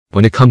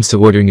When it comes to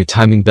ordering a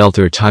timing belt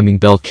or a timing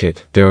belt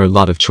kit, there are a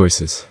lot of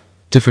choices.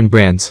 Different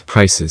brands,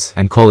 prices,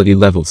 and quality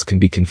levels can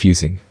be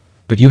confusing.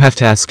 But you have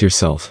to ask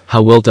yourself,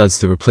 how well does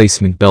the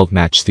replacement belt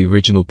match the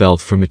original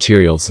belt for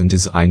materials and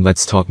design?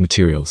 Let's talk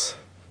materials.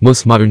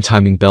 Most modern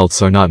timing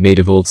belts are not made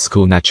of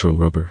old-school natural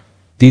rubber.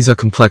 These are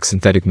complex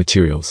synthetic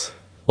materials.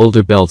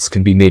 Older belts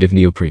can be made of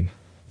neoprene.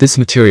 This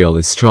material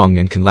is strong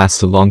and can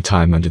last a long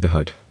time under the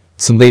hood.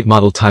 Some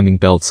late-model timing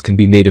belts can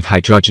be made of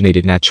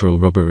hydrogenated natural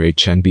rubber or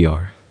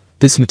HNBR.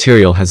 This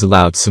material has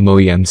allowed some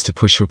OEMs to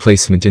push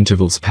replacement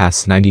intervals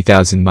past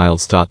 90,000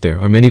 miles. There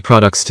are many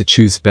products to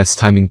choose best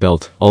timing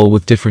belt, all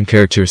with different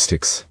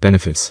characteristics,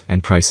 benefits,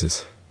 and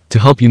prices. To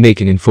help you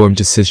make an informed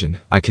decision,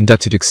 I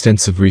conducted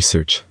extensive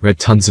research, read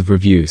tons of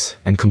reviews,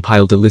 and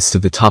compiled a list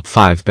of the top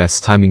 5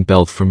 best timing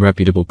belt from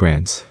reputable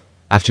brands.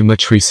 After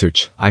much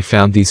research, I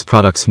found these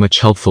products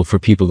much helpful for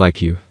people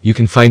like you. You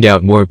can find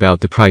out more about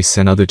the price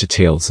and other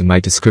details in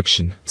my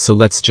description, so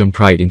let's jump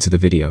right into the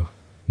video.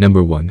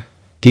 Number 1.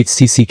 Gates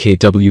TCK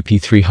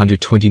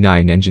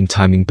WP329 Engine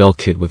Timing Belt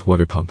Kit with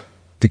Water Pump.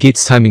 The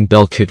Gates Timing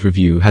Belt Kit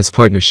review has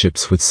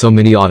partnerships with so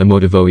many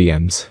automotive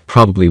OEMs,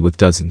 probably with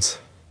dozens.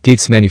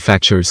 Gates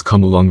manufacturers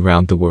come along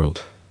around the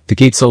world. The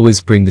Gates always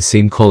bring the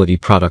same quality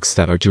products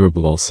that are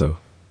durable also.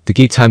 The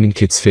Gate timing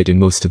kits fit in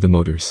most of the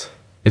motors.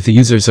 If the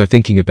users are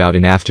thinking about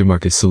an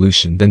aftermarket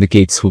solution, then the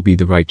Gates will be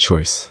the right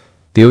choice.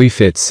 The OE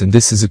fits, and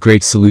this is a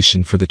great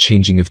solution for the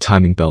changing of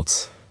timing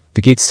belts.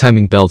 The Gates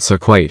timing belts are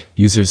quiet.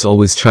 Users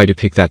always try to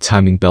pick that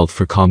timing belt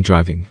for calm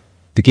driving.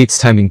 The Gates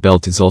timing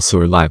belt is also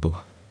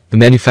reliable. The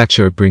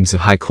manufacturer brings a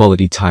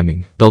high-quality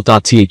timing belt.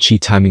 The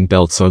timing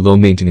belts are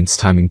low-maintenance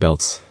timing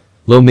belts.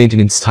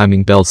 Low-maintenance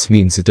timing belts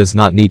means it does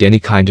not need any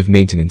kind of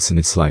maintenance in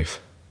its life.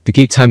 The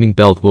Gate timing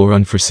belt will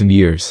run for some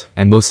years,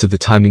 and most of the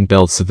timing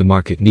belts of the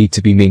market need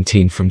to be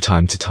maintained from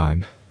time to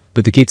time.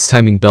 But the Gates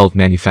timing belt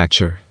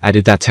manufacturer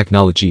added that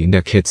technology in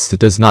their kits that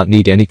does not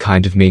need any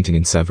kind of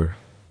maintenance ever.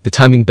 The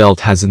timing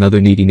belt has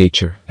another needy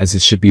nature, as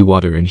it should be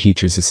water and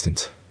heat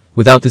resistant.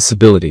 Without this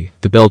ability,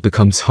 the belt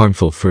becomes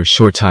harmful for a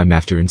short time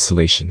after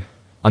installation.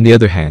 On the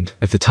other hand,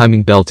 if the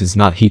timing belt is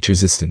not heat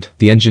resistant,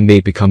 the engine may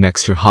become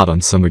extra hot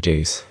on summer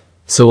days.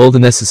 So all the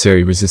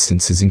necessary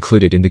resistance is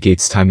included in the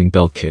Gates timing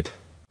belt kit.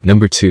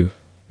 Number 2.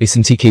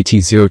 ACEN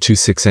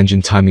TKT026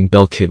 Engine Timing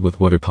Belt Kit with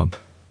Water Pump.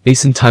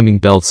 ACEN timing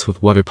belts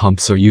with water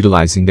pumps are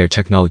utilizing their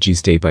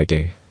technologies day by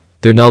day.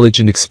 Their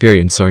knowledge and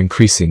experience are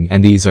increasing,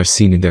 and these are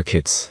seen in their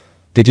kits.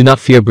 They do not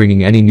fear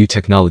bringing any new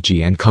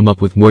technology and come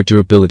up with more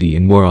durability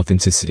and more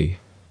authenticity.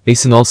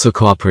 ACEN also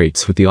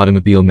cooperates with the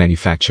automobile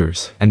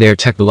manufacturers, and they are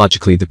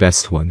technologically the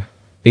best one.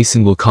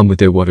 ACEN will come with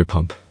their water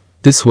pump.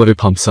 This water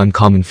pump's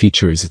uncommon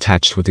feature is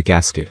attached with a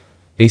gasket.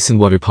 ACEN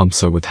water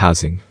pumps are with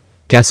housing.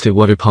 Gasket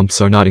water pumps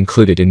are not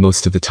included in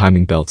most of the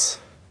timing belts.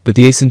 But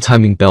the ACEN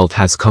timing belt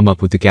has come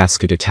up with the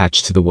gasket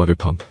attached to the water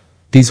pump.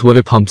 These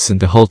water pumps and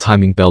the whole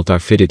timing belt are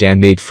fitted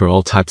and made for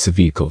all types of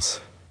vehicles.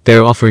 They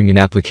are offering an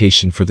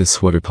application for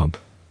this water pump.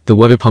 The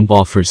water pump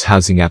offers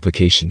housing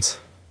applications.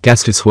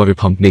 Gasket's water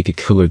pump make it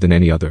cooler than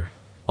any other.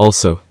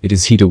 Also, it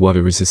is heat or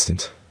water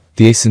resistant.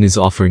 The ACEN is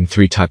offering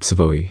 3 types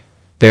of OE.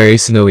 There are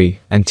ACEN OE,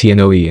 NTN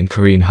OE, and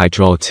Korean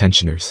hydraulic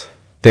tensioners.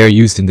 They are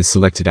used in the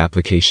selected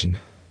application.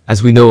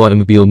 As we know,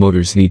 automobile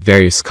motors need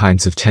various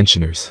kinds of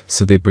tensioners,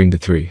 so they bring the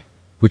 3,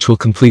 which will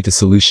complete the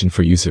solution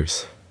for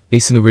users.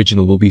 ACEN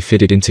Original will be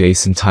fitted into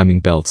ACEN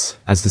timing belts,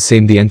 as the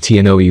same the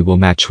NTN OE will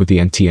match with the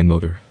NTN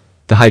motor.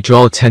 The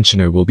hydraulic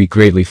tensioner will be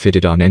greatly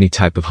fitted on any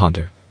type of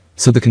Honda,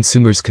 so the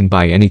consumers can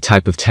buy any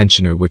type of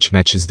tensioner which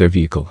matches their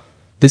vehicle.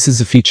 This is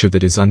a feature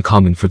that is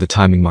uncommon for the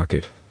timing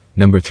market.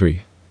 Number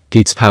 3.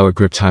 Gates Power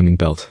Grip Timing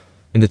Belt.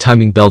 In the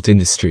timing belt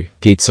industry,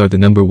 Gates are the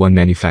 #1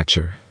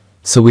 manufacturer.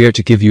 So we are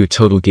to give you a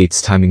total Gates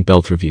timing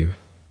belt review.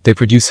 They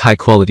produce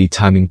high-quality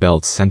timing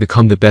belts and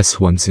become the best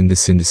ones in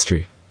this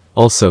industry.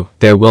 Also,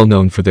 they are well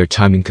known for their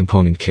timing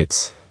component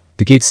kits.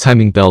 The Gates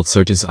timing belts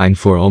are designed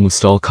for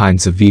almost all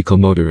kinds of vehicle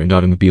motor and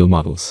automobile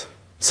models.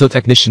 So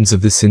technicians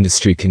of this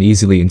industry can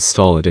easily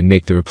install it and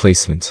make the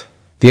replacement.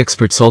 The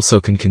experts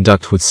also can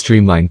conduct with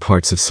streamlined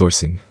parts of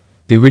sourcing.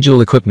 The original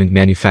equipment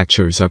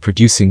manufacturers are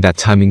producing that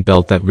timing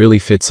belt that really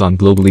fits on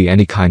globally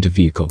any kind of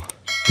vehicle.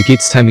 The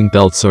Gates timing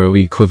belts are OE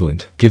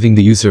equivalent, giving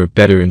the user a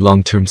better and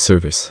long-term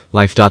service.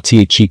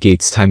 Life.The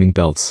Gates timing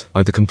belts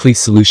are the complete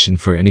solution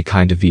for any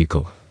kind of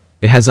vehicle.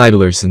 It has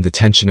idlers and the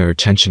tensioner or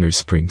tensioner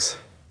springs.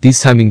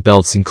 These timing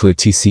belts include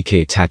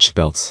TCK attached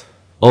belts.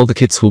 All the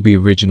kits will be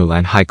original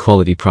and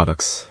high-quality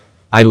products.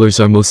 Idlers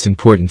are most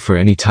important for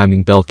any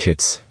timing belt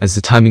kits, as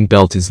the timing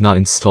belt is not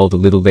installed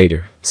a little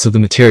later, so the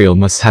material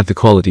must have the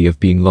quality of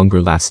being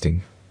longer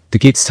lasting. The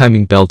Gates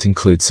timing belt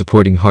includes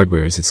supporting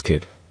hardware as its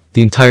kit.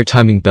 The entire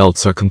timing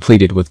belts are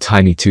completed with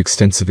tiny to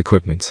extensive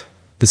equipment.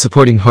 The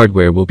supporting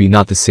hardware will be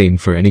not the same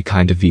for any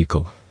kind of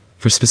vehicle.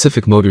 For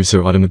specific motors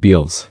or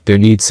automobiles, there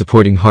needs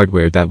supporting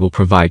hardware that will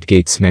provide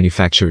Gates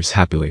manufacturers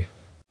happily.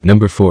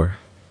 Number 4.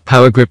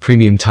 Power Grip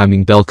Premium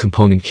Timing Belt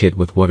Component Kit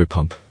with Water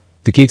Pump.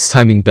 The Gates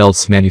timing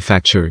belts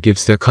manufacturer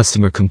gives their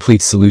customer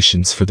complete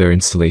solutions for their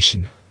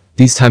installation.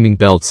 These timing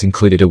belts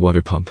included a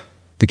water pump.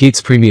 The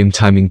Gates Premium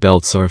Timing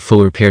Belts are a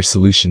full repair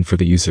solution for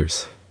the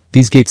users.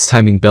 These Gates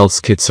Timing Belts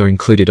kits are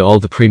included all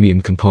the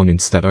premium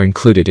components that are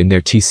included in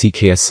their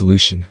TCKS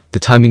solution. The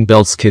timing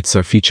belts kits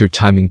are featured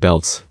timing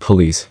belts,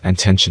 pulleys, and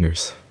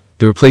tensioners.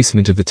 The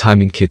replacement of the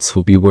timing kits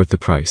will be worth the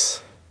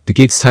price. The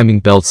Gates timing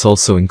belts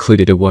also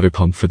included a water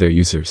pump for their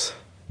users.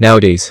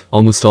 Nowadays,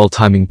 almost all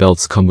timing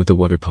belts come with a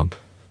water pump.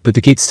 But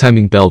the Gates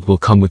timing belt will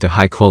come with a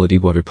high-quality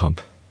water pump.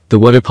 The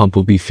water pump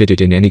will be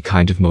fitted in any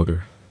kind of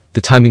motor. The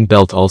timing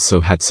belt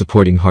also had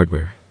supporting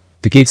hardware.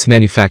 The Gates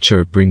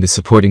manufacturer bring the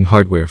supporting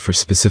hardware for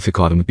specific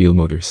automobile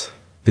motors.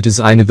 The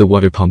design of the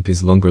water pump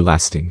is longer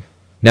lasting.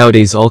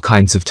 Nowadays all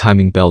kinds of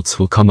timing belts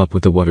will come up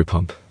with a water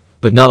pump.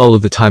 But not all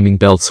of the timing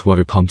belts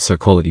water pumps are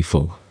quality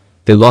full.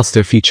 They lost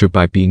their feature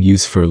by being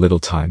used for a little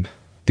time.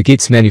 The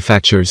Gates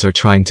manufacturers are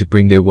trying to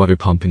bring their water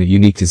pump in a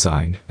unique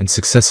design and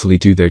successfully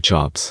do their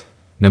jobs.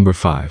 Number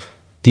 5.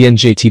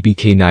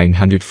 DNJTBK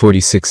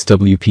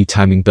 946WP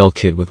Timing Belt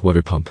Kit with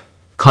Water Pump.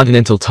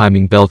 Continental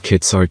timing belt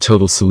kits are a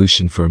total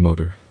solution for a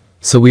motor.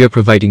 So we are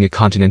providing a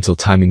Continental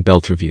timing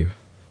belt review.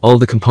 All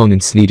the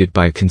components needed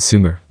by a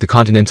consumer, the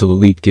Continental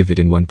Elite give it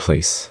in one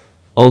place.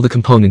 All the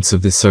components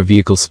of this are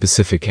vehicle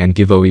specific and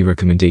give OE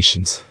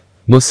recommendations.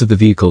 Most of the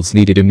vehicles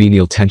needed a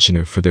menial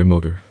tensioner for their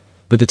motor.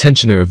 But the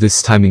tensioner of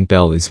this timing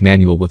belt is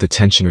manual with a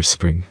tensioner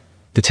spring.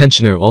 The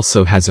tensioner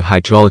also has a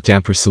hydraulic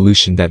damper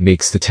solution that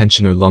makes the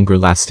tensioner longer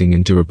lasting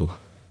and durable.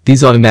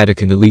 These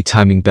automatic and elite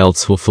timing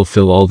belts will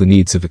fulfill all the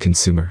needs of a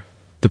consumer.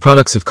 The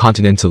products of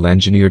Continental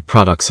engineered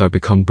products are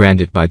become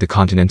branded by the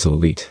Continental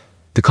Elite.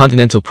 The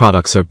Continental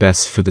products are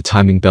best for the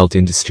timing belt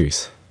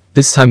industries.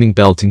 This timing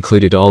belt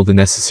included all the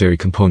necessary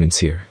components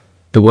here.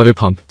 The water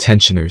pump,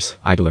 tensioners,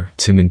 idler,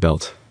 timing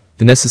belt.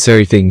 The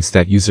necessary things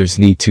that users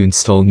need to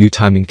install new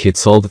timing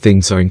kits, all the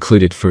things are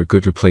included for a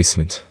good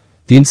replacement.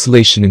 The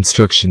installation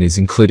instruction is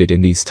included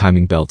in these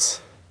timing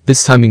belts.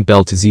 This timing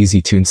belt is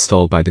easy to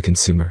install by the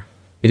consumer.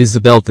 It is the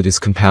belt that is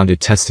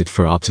compounded tested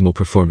for optimal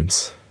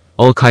performance.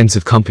 All kinds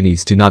of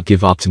companies do not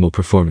give optimal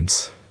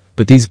performance.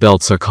 But these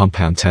belts are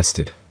compound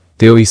tested.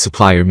 The OE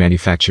supplier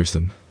manufactures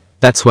them.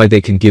 That's why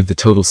they can give the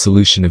total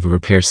solution of a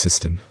repair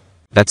system.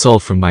 That's all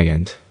from my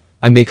end.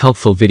 I make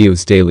helpful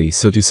videos daily,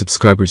 so do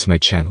subscribers my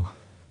channel.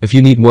 If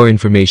you need more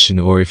information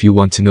or if you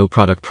want to know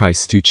product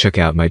price, do check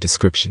out my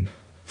description.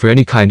 For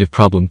any kind of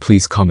problem,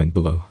 please comment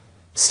below.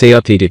 Stay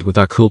updated with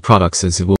our cool products as it will